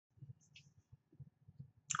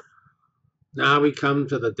Now we come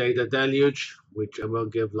to the data deluge, which I will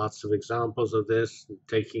give lots of examples of this,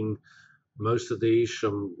 taking most of these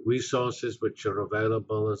from resources which are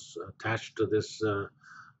available as attached to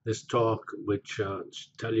this talk, which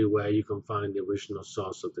tell you where you can find the original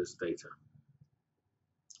source of this data.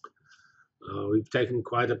 We've taken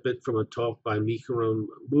quite a bit from a talk by Mikaram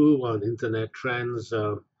Wu on internet trends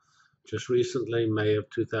just recently, May of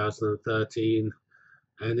 2013,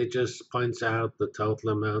 and it just points out the total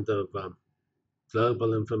amount of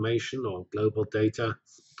global information or global data.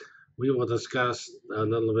 We will discuss a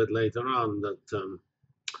little bit later on that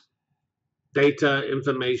data,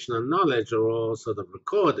 information, and knowledge are all sort of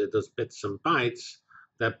recorded as bits and bytes.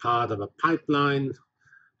 They're part of a pipeline,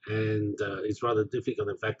 and it's rather difficult,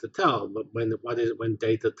 in fact, to tell. But when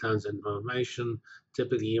data turns into information,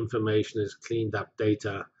 typically information is cleaned up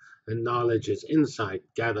data, and knowledge is insight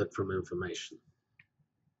gathered from information.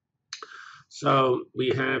 So we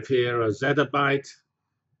have here a zettabyte,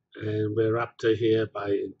 and we're up to here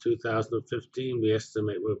in 2015, we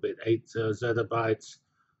estimate we're about 8 zettabytes.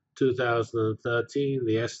 2013,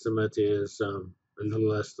 the estimate is a little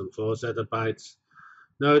less than 4 zettabytes.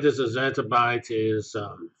 Notice a zettabyte is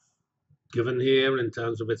given here in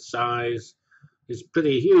terms of its size. It's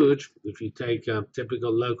pretty huge. If you take a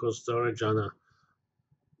typical local storage on a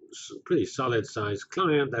pretty solid sized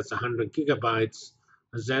client, that's 100 gigabytes.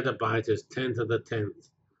 A zettabyte is 10 to the 10th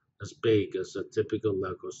as big as a typical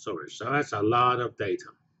local storage. So that's a lot of data.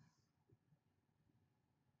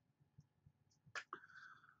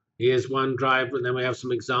 Here's one driver, and then we have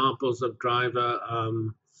some examples of driver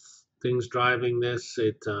things driving this.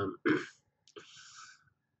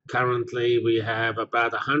 Currently, we have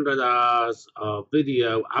about 100 hours of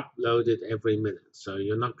video uploaded every minute. So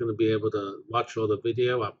you're not going to be able to watch all the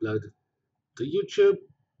video uploaded to YouTube.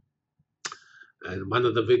 And one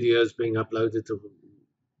of the videos being uploaded to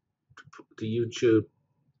YouTube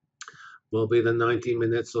will be the 90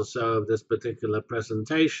 minutes or so of this particular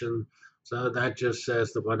presentation. So that just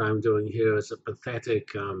says that what I'm doing here is a pathetic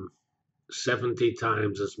 70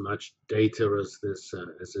 times as much data as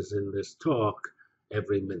is in this talk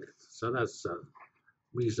every minute. So that's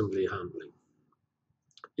reasonably humbling.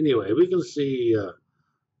 Anyway, we can see a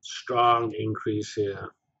strong increase here.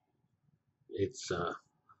 It's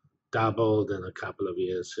doubled in a couple of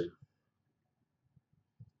years here.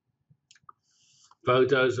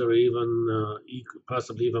 Photos are even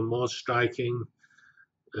possibly even more striking.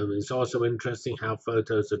 It's also interesting how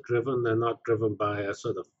photos are driven. They're not driven by a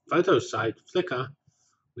sort of photo site, Flickr,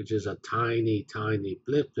 which is a tiny, tiny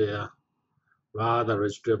blip here. Rather,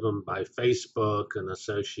 it's driven by Facebook and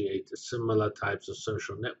associated similar types of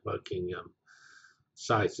social networking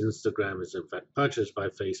sites. Instagram is in fact purchased by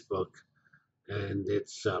Facebook, and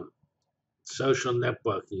its social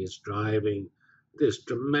networking is driving this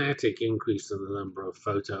dramatic increase in the number of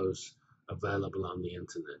photos available on the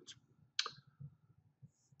internet.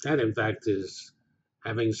 That, in fact, is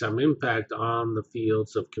having some impact on the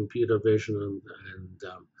fields of computer vision and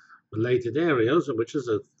related areas, which is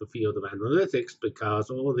the field of analytics, because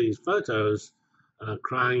all these photos are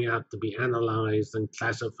crying out to be analyzed and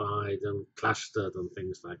classified and clustered and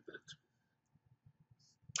things like that.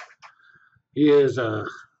 Here's a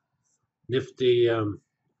nifty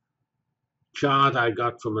chart I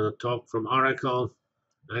got from a talk from Oracle,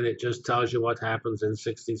 and it just tells you what happens in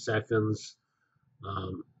 60 seconds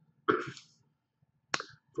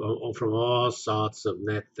from all sorts of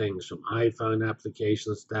net things, from iPhone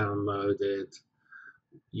applications downloaded,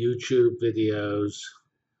 YouTube videos,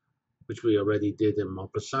 which we already did in more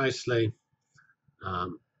precisely.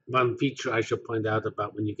 One feature I should point out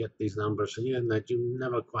about when you get these numbers from the internet, you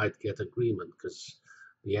never quite get agreement because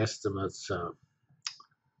the estimates are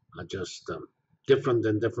just different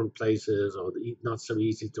in different places or not so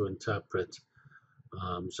easy to interpret.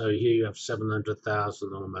 So here you have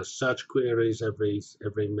 700,000 almost search queries every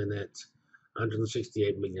minute,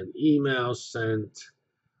 168 million emails sent,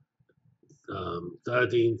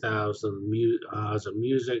 13,000 hours of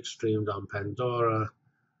music streamed on Pandora,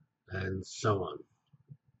 and so on.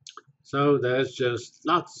 So there's just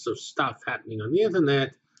lots of stuff happening on the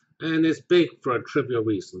internet, and it's big for a trivial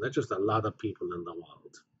reason. There's just a lot of people in the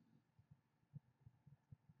world.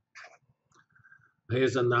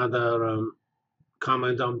 Here's another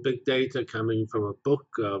comment on big data coming from a book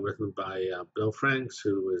written by Bill Franks,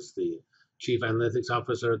 who is the Chief Analytics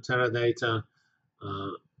Officer at Teradata.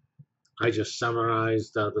 I just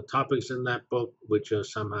summarized the topics in that book, which are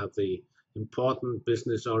some of the important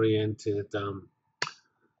business-oriented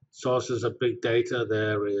sources of big data.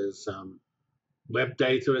 There is Web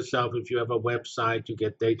data itself, if you have a website, you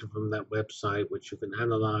get data from that website, which you can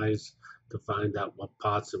analyze to find out what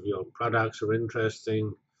parts of your products are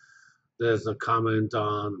interesting. There's a comment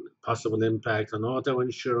on possible impact on auto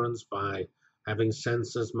insurance by having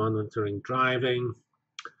sensors monitoring driving.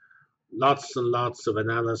 Lots and lots of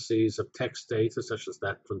analyses of text data, such as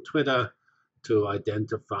that from Twitter, to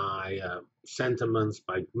identify sentiments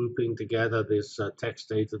by grouping together this text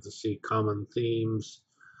data to see common themes.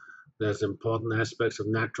 There's important aspects of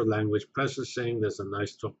natural language processing. There's a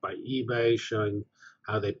nice talk by eBay showing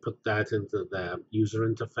how they put that into their user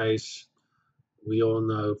interface. We all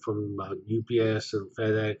know from UPS and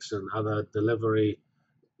FedEx and other delivery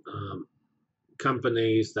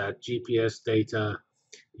companies that GPS data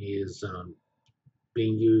is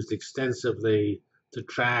being used extensively to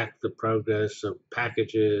track the progress of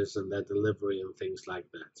packages and their delivery and things like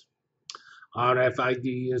that.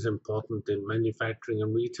 RFID is important in manufacturing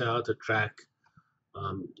and retail to track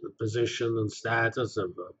the position and status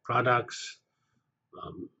of products.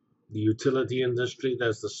 The utility industry,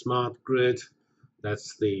 there's the smart grid.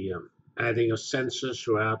 That's the adding of sensors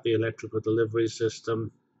throughout the electrical delivery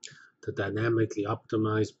system to dynamically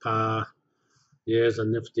optimize power. Here's a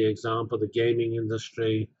nifty example, the gaming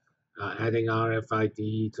industry, adding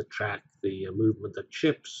RFID to track the movement of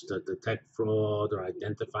chips, to detect fraud or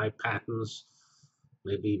identify patterns.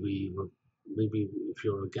 Maybe if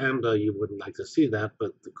you're a gambler, you wouldn't like to see that,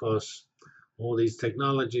 but of course, all these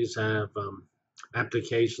technologies have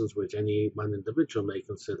applications which any one individual may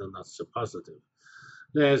consider not so positive.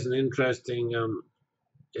 There's an interesting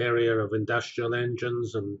area of industrial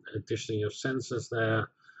engines and additioning of sensors there.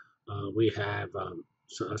 We have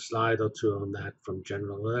a slide or two on that from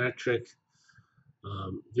General Electric.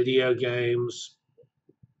 Video games.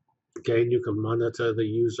 Again, you can monitor the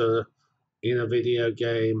user in a video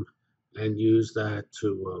game and use that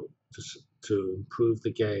to improve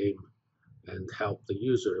the game and help the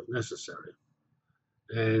user if necessary.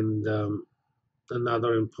 And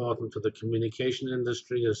another important for the communication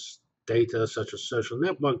industry is data such as social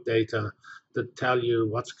network data that tell you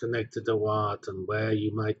what's connected to what and where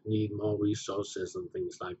you might need more resources and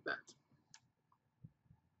things like that.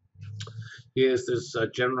 Here's this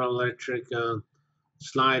General Electric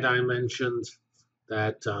slide I mentioned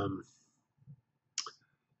that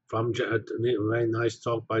from a very nice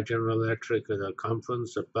talk by General Electric at a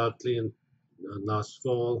conference at Berkeley in last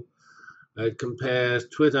fall. It compares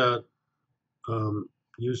Twitter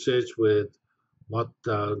usage with what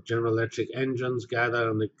General Electric engines gather,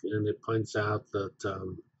 and it points out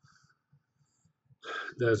that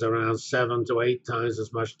there's around 7 to 8 times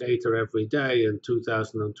as much data every day in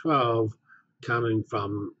 2012 coming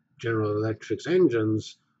from General Electric's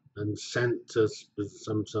engines and sent to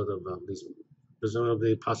some sort of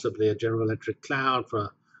presumably possibly a General Electric cloud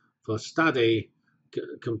for study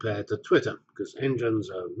compared to Twitter, because engines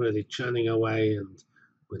are really churning away, and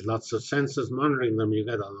with lots of sensors monitoring them, you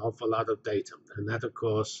get an awful lot of data. And that, of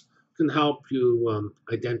course, can help you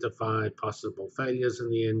identify possible failures in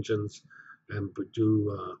the engines and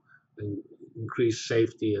increase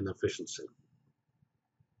safety and efficiency.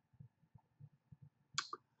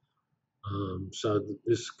 So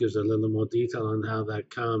this gives a little more detail on how that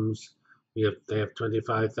comes. They have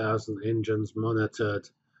 25,000 engines monitored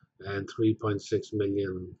and 3.6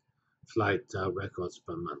 million flight records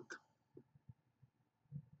per month.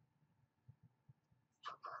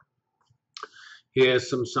 Here's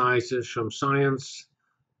some sizes from science.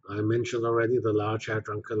 I mentioned already the Large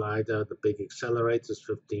Hadron Collider, the big accelerators,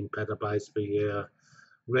 15 petabytes per year.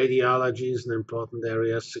 Radiology is an important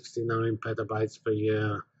area, 69 petabytes per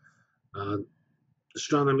year.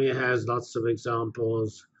 Astronomy has lots of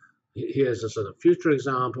examples. Here's a sort of future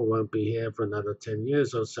example, won't be here for another 10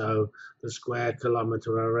 years or so, the Square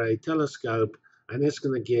Kilometer Array Telescope, and it's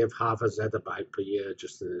going to give half a zettabyte per year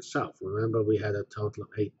just in itself. Remember, we had a total of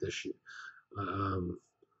 8 this year,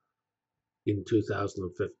 in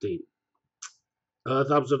 2015.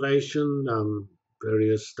 Earth observation,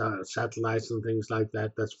 various satellites and things like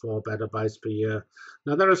that, that's 4 petabytes per year.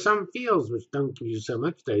 Now, there are some fields which don't give you so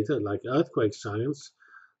much data, like earthquake science.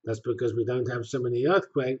 That's because we don't have so many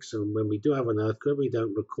earthquakes, and when we do have an earthquake, we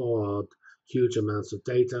don't record huge amounts of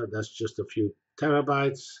data. That's just a few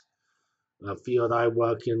terabytes. A field I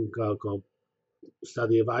work in called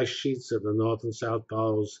study of ice sheets at the North and South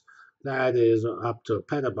Poles, that is up to a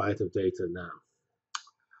petabyte of data now.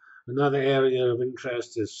 Another area of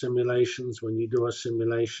interest is simulations. When you do a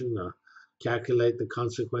simulation, calculate the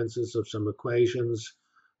consequences of some equations,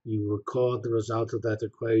 you record the result of that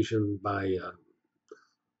equation by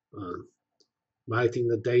writing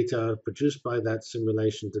the data produced by that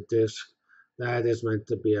simulation to disk. that is meant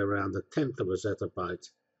to be around a tenth of a zettabyte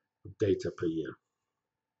of data per year.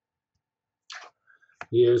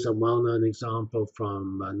 Here's a well-known example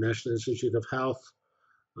from National Institute of Health.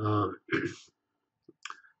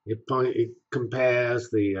 It compares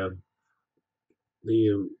the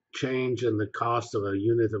change in the cost of a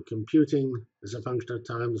unit of computing as a function of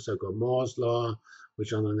time, the so-called Moore's law,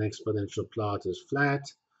 which on an exponential plot is flat.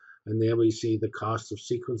 And there we see the cost of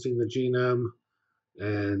sequencing the genome,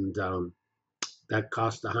 and that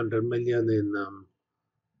cost 100 million in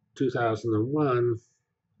 2001,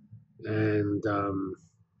 and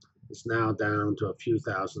it's now down to a few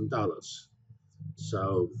 $1,000s.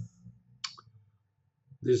 So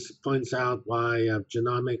this points out why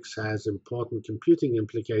genomics has important computing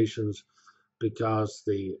implications, because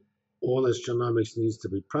all this genomics needs to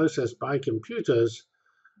be processed by computers,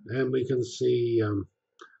 and we can see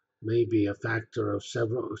maybe a factor of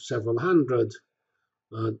several hundred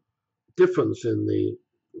difference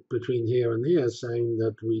between here and here, saying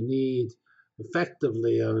that we need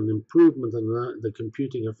effectively an improvement in the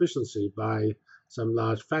computing efficiency by some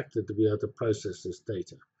large factor to be able to process this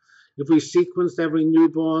data. If we sequenced every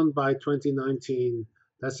newborn by 2019,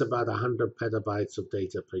 that's about 100 petabytes of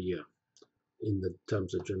data per year in the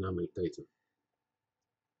terms of genomic data.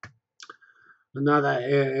 Another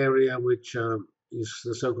area which is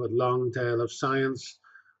the so-called long tail of science.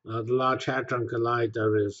 The Large Hadron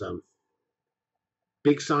Collider is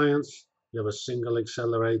big science. You have a single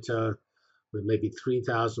accelerator with maybe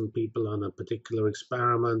 3,000 people on a particular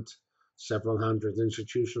experiment, several hundred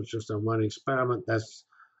institutions just on one experiment. That's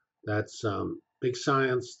big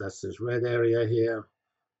science. That's this red area here.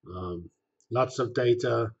 Lots of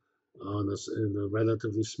data in a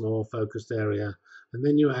relatively small focused area. And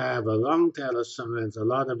then you have a long tail of science, a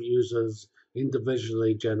lot of users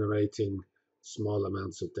individually generating small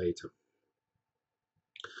amounts of data.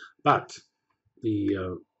 But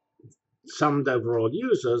the summed overall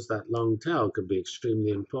users, that long tail, can be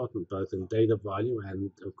extremely important, both in data volume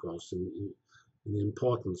and, of course, in the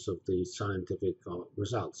importance of the scientific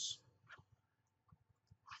results.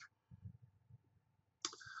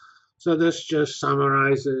 So this just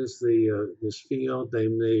summarizes this field,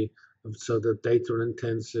 namely, so the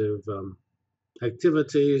data-intensive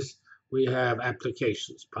activities. We have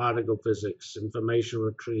applications: particle physics, information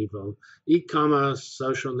retrieval, e-commerce,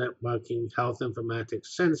 social networking, health informatics,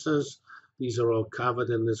 sensors. These are all covered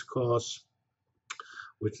in this course,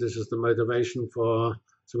 which this is the motivation for.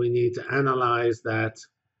 So we need to analyze that,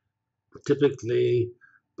 typically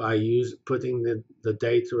by putting the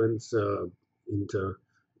data into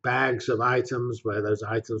bags of items, where those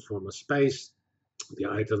items form a space. The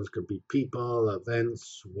items could be people,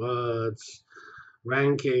 events, words,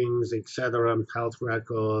 rankings, etc., health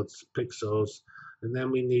records, pixels, and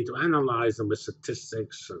then we need to analyze them with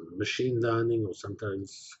statistics and machine learning, or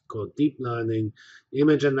sometimes called deep learning,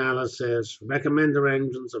 image analysis. Recommender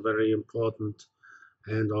engines are very important,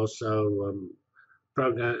 and also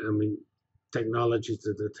technology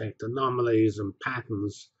to detect anomalies and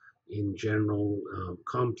patterns in general,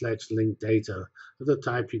 complex linked data of the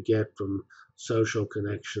type you get from social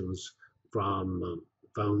connections, from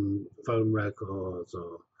phone records,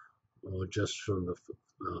 or just from the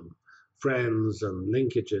friends and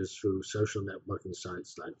linkages through social networking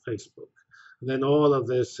sites like Facebook. And then all of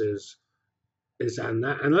this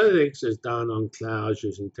analytics is done on clouds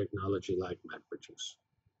using technology like MapReduce.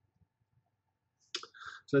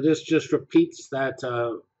 So this just repeats that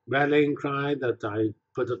rallying cry that I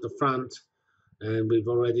put at the front, and we've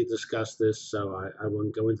already discussed this, so I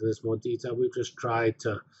won't go into this more detail. We've just tried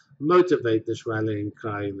to motivate this rallying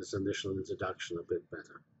cry in this initial introduction a bit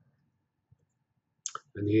better.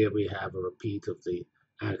 And here we have a repeat of the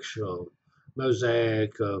actual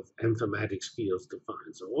mosaic of informatics fields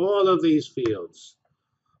defined. So all of these fields,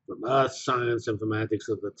 from earth science informatics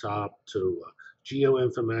at the top to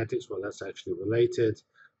geoinformatics, well, that's actually related,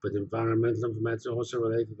 but environmental informatics also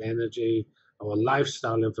related, energy, or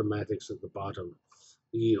lifestyle informatics at the bottom,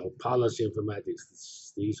 policy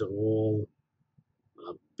informatics. These are all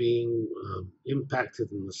being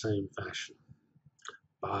impacted in the same fashion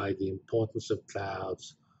by the importance of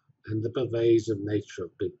clouds and the pervasive nature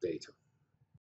of big data.